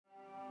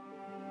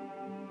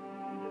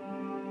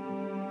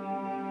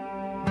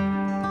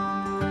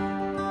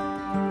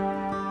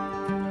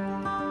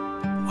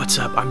What's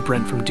up? I'm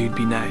Brent from Dude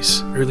Be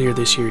Nice. Earlier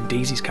this year,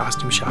 Daisy's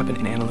costume shop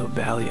in Antelope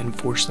Valley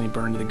unfortunately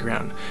burned to the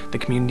ground. The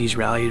community's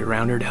rallied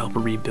around her to help her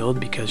rebuild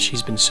because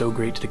she's been so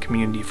great to the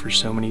community for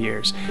so many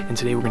years. And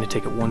today we're going to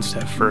take it one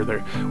step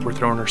further. We're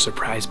throwing her a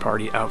surprise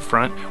party out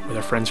front with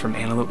our friends from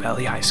Antelope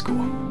Valley High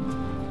School.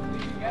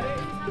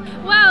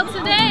 Well,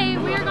 today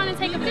we are going to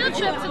take a field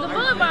trip to the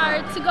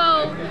boulevard to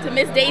go to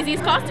Miss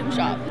Daisy's costume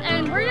shop.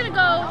 And we're going to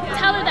go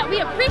tell her that we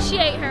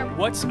appreciate her.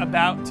 What's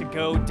about to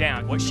go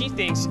down? What she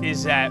thinks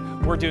is that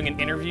we're doing an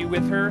interview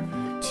with her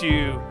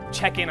to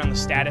check in on the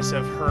status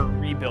of her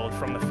rebuild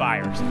from the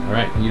fires. All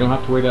right, you don't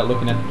have to worry about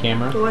looking at the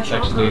camera.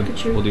 Actually,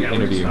 we'll do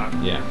interview.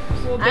 Yeah.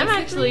 Well, I'm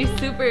actually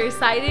super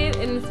excited,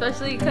 and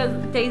especially because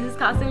Daisy's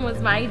costume was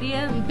my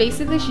idea.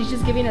 Basically, she's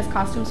just giving us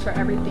costumes for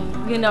everything.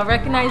 You know,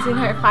 recognizing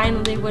her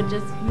finally would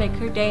just make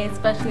her day,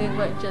 especially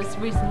what just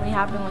recently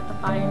happened with the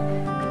fire.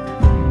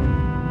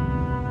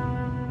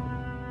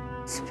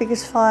 It's the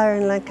biggest fire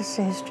in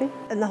Lancaster history,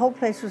 and the whole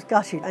place was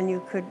gutted, and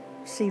you could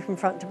see from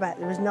front to back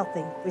there was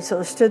nothing. We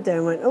sort of stood there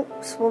and went,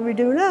 oops, what do we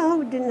do now?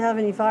 We didn't have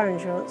any fire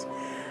insurance.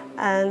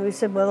 And we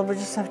said, well, we'll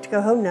just have to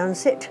go home now and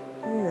sit,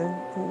 you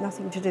know,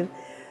 nothing to do.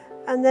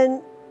 And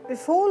then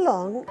before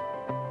long,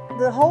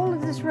 the whole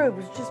of this road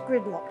was just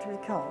gridlocked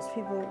with cars.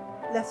 People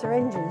left their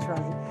engines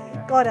running,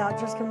 got out,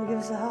 just come and give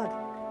us a hug.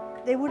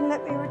 They wouldn't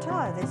let me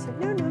retire. They said,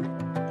 no, no.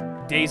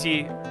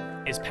 Daisy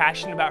is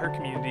passionate about her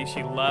community.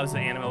 She loves the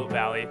Antelope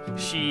Valley.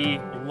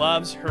 She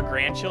loves her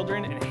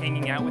grandchildren and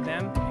hanging out with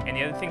them. And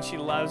the other thing she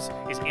loves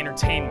is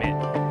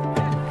entertainment.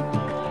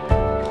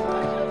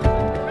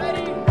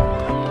 Ready?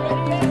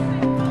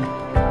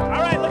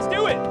 All right, let's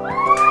do it. I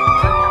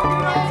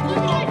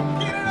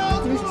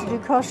used to do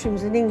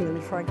costumes in England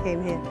before I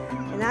came here.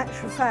 In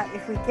actual fact,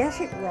 if we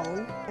get it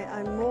wrong,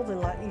 I'm more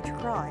than likely to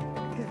cry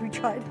because we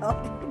tried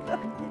hard.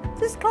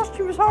 This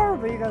costume was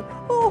horrible. You go,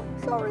 oh,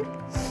 sorry.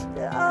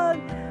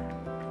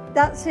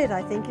 That's it,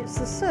 I think. It's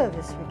the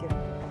service we give.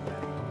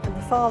 And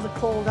the father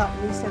called up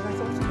and he said, I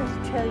thought I was supposed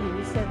to tell you.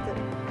 He said that...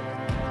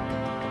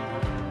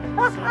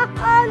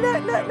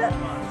 look.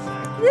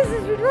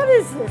 What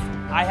is this?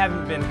 I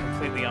haven't been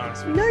completely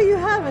honest with you. No, you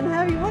haven't,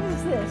 have you? What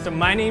is this? So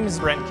my name is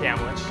Brent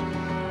Kamlich.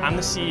 I'm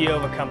the CEO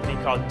of a company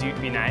called Dude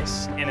Be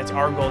Nice, and it's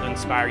our goal to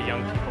inspire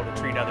young people to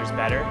treat others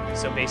better.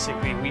 So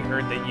basically, we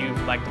heard that you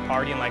like to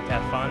party and like to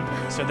have fun,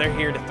 so they're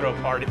here to throw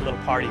a little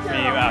party for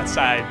you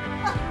outside. I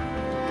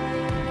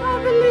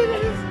can't believe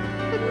it. It's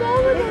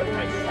phenomenal.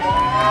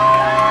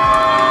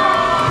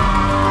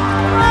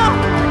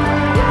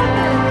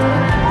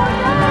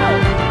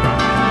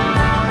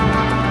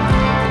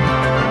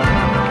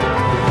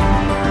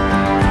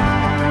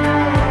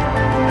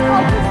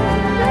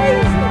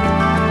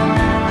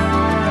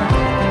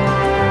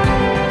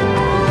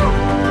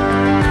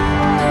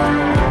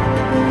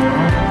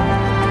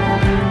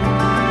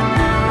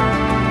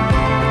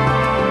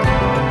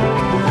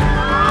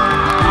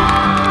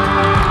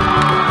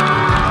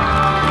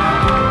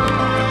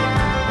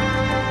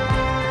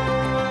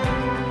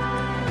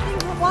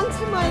 Once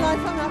in my life,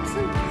 I'm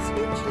absolutely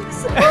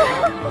speechless.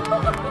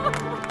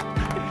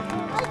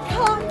 I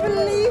can't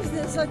believe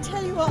this. I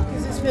tell you what,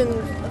 because it's been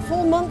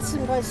 4 months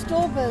since my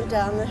store burned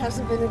down. There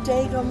hasn't been a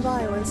day gone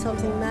by when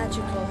something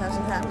magical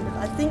hasn't happened.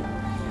 I think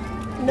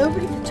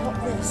nobody can top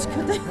this,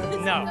 could they?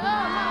 No.